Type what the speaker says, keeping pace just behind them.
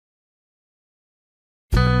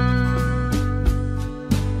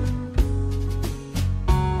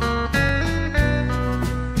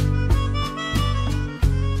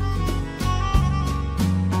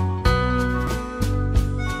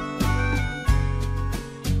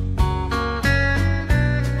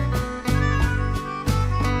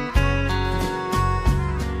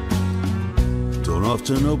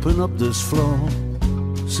often open up this floor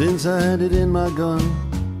since I had it in my gun.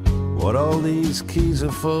 What all these keys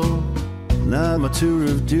are for? Now my tour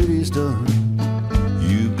of duty's done.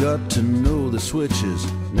 You got to know the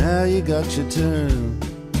switches, now you got your turn.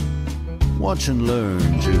 Watch and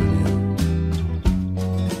learn, Junior.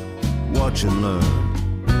 Watch and learn.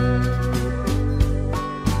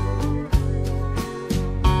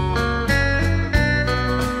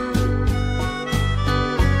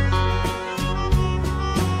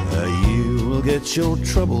 Get your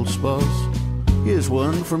troubles, boss. Here's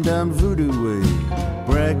one from down Voodoo way.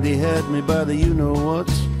 Bragged he had me by the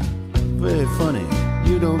you-know-whats. Very funny,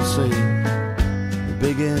 you don't say. The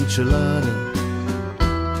big enchilada,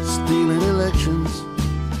 stealing elections.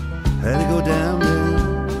 Had to go down there.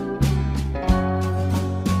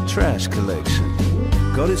 Trash collection.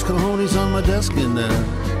 Got his cojones on my desk in there.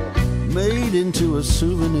 Made into a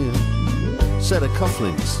souvenir. Set of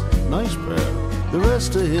cufflinks, nice pair. The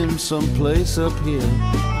rest of him someplace up here.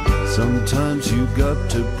 Sometimes you got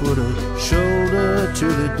to put a shoulder to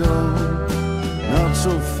the door. Not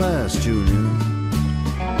so fast, Junior.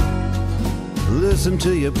 Listen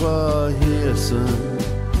to your pa here, son.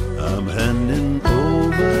 I'm handing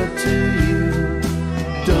over to you.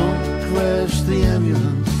 Don't crash the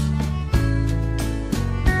ambulance.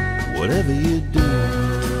 Whatever you do.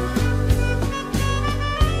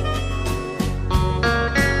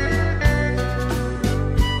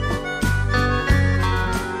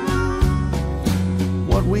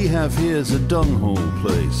 We have here's a dung hole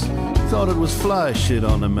place. Thought it was fly shit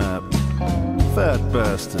on the map. Fat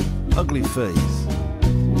bastard, ugly face.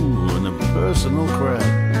 Ooh, and a personal crap.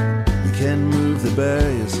 You can move the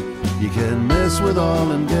barriers, you can mess with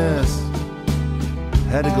oil and gas.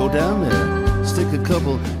 Had to go down there, stick a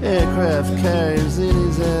couple aircraft carriers in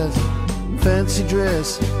his ass. Fancy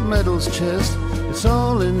dress, medals chest, it's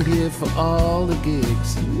all in here for all the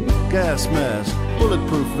gigs. Gas mask,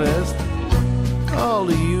 bulletproof vest, all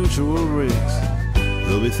the usual rigs.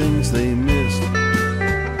 There'll be things they missed,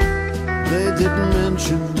 they didn't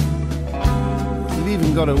mention. We've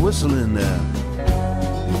even got a whistle in there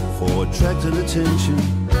for attracting attention.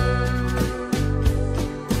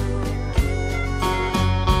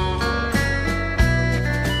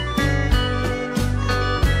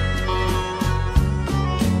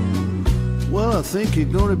 Well, I think you're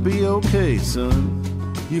gonna be okay, son.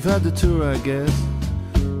 You've had the tour, I guess.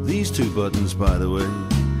 These two buttons, by the way,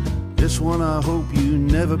 this one I hope you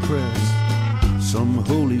never press. Some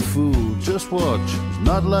holy fool, just watch, it's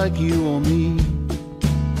not like you or me.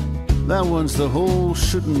 That one's the whole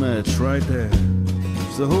shooting match right there.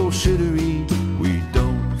 It's the whole shittery. We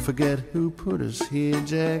don't forget who put us here,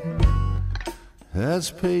 Jack.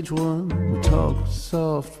 That's page one. We talk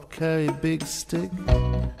soft, carry a big stick,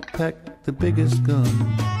 pack the biggest gun.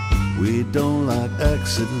 We don't like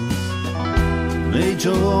accidents,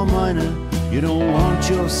 major or minor. You don't want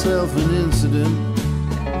yourself an incident.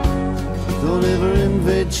 Don't ever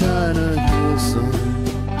invade China, here, son.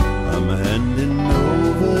 I'm handing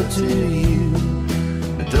over to you.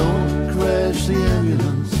 Don't crash the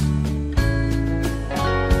ambulance.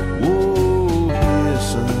 Whoa, here,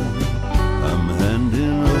 son. I'm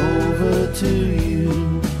handing over to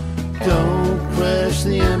you. Don't crash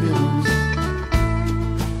the ambulance.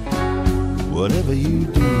 Whatever you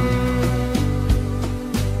do.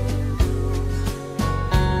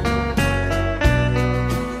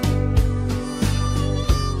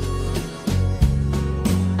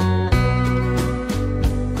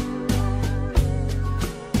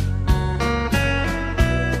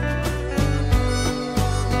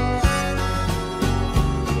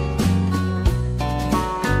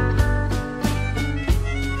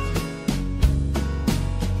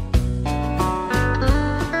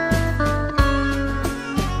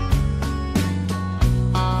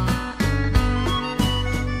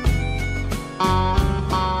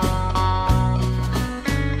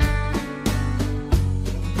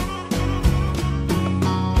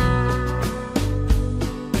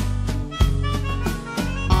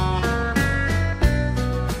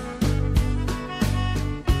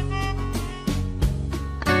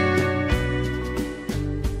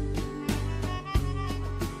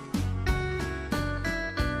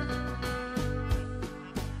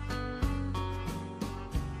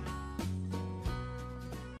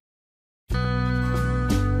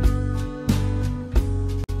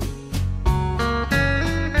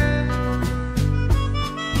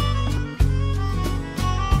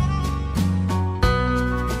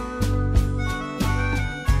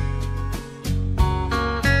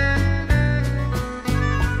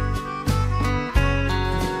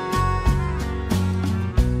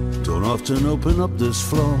 Often open up this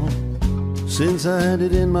floor since I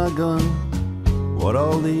handed in my gun. What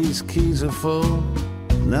all these keys are for,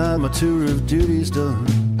 now my tour of duty's done.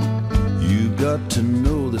 You got to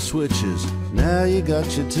know the switches, now you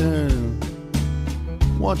got your turn.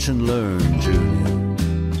 Watch and learn, Junior.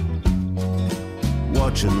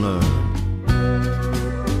 Watch and learn.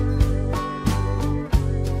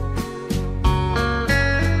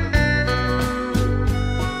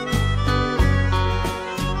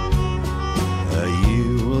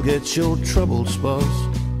 Get your troubles, boss.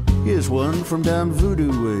 Here's one from down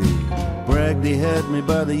voodoo way. Bragged he had me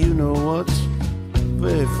by the you-know-whats.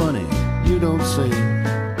 Very funny, you don't say.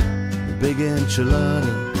 The big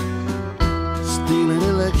enchilada, stealing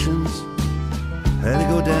elections. Had to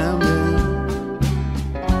go down there.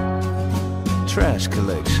 Trash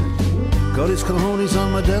collection. Got his cojones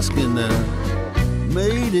on my desk in there.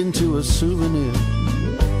 Made into a souvenir.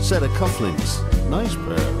 Set of cufflinks, nice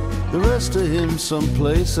pair. The rest of him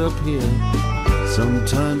someplace up here.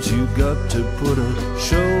 Sometimes you got to put a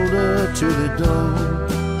shoulder to the door.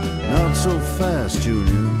 Not so fast,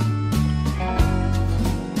 Junior.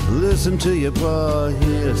 Listen to your pa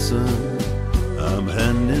here, son. I'm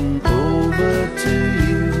handing over to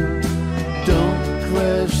you. Don't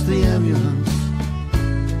crash the ambulance.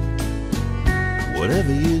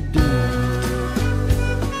 Whatever you do.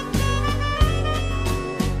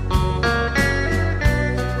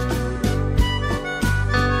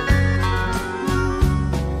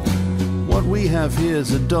 We have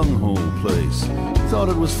here's a dung hole place. Thought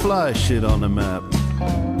it was fly shit on the map.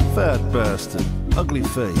 Fat bastard, ugly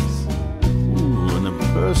face. Ooh, and a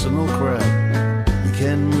personal crap. You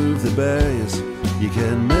can move the barriers, you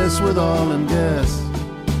can mess with oil and gas.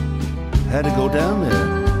 Had to go down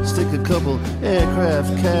there, stick a couple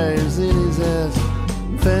aircraft carriers in his ass.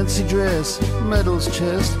 Fancy dress, medals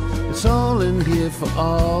chest, it's all in here for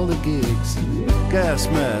all the gigs. Gas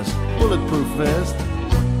mask, bulletproof vest,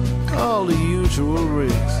 all the usual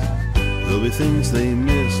rigs. There'll be things they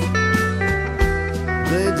missed,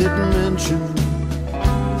 they didn't mention.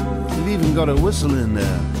 They've even got a whistle in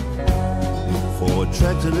there for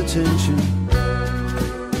attracting attention.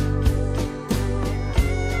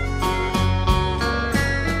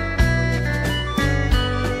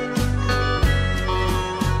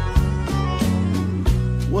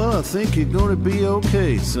 Well, I think you're gonna be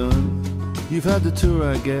okay, son. You've had the tour,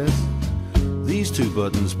 I guess. These two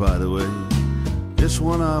buttons, by the way, this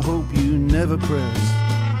one I hope you never press.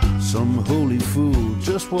 Some holy fool,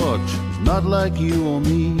 just watch, it's not like you or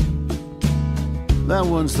me. That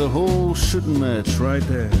one's the whole shooting match right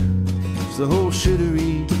there. It's the whole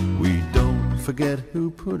shittery. We don't forget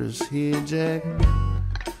who put us here, Jack.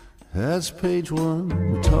 That's page one.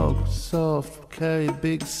 We talk soft, carry a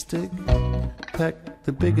big stick, pack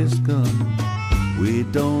the biggest gun. We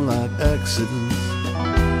don't like accidents,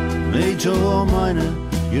 major or minor.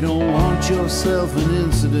 You don't want yourself an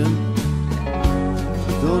incident.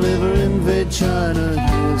 Don't ever invade China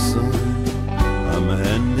here, son. I'm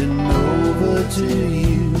handing over to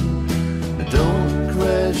you. Don't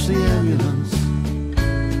crash the ambulance.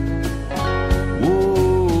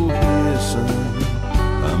 Whoa, here, son.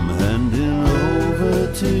 I'm handing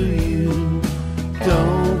over to you.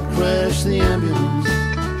 Don't crash the ambulance.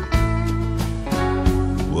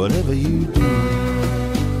 Whatever you do.